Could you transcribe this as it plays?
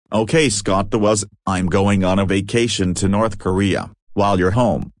Okay Scott I'm going on a vacation to North Korea. While you're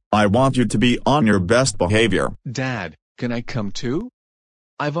home, I want you to be on your best behavior. Dad, can I come too?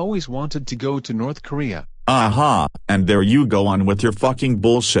 I've always wanted to go to North Korea. Aha, and there you go on with your fucking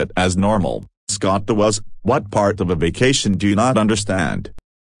bullshit as normal. Scott what part of a vacation do you not understand?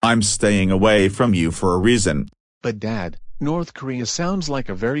 I'm staying away from you for a reason. But Dad, North Korea sounds like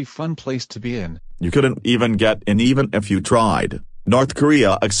a very fun place to be in. You couldn't even get in even if you tried. North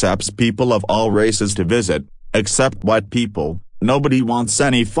Korea accepts people of all races to visit, except white people. Nobody wants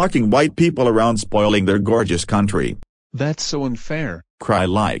any fucking white people around spoiling their gorgeous country. That's so unfair. Cry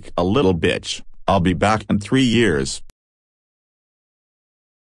like a little bitch. I'll be back in 3 years.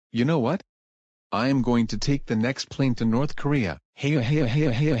 You know what? I am going to take the next plane to North Korea. Heya heya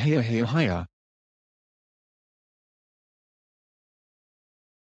heya heya heya heya heya.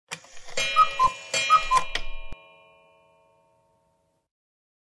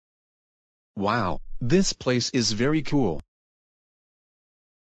 Wow, this place is very cool.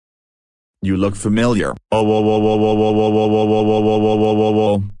 You look familiar. Oh, whoa, whoa, whoa, whoa, whoa, whoa, whoa, whoa, whoa, whoa, whoa, whoa, whoa, whoa,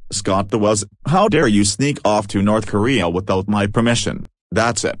 whoa. Scott how dare you sneak off to North Korea without my permission?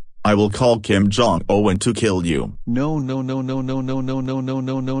 That's it. I will call Kim Jong-un to kill you. No, no, no, no, no, no, no, no, no,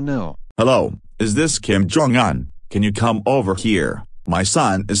 no, no, no. Hello, is this Kim Jong-un? Can you come over here? My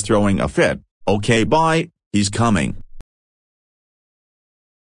son is throwing a fit. Okay, bye. He's coming.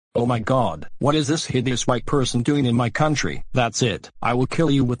 Oh my god, what is this hideous white person doing in my country? That's it, I will kill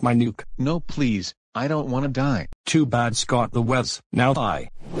you with my nuke. No please, I don't want to die. Too bad Scott now die.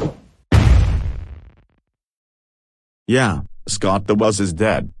 Yeah, Scott is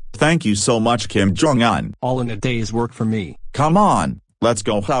dead. Thank you so much Kim Jong-un. All in a day's work for me. Come on, let's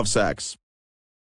go have sex.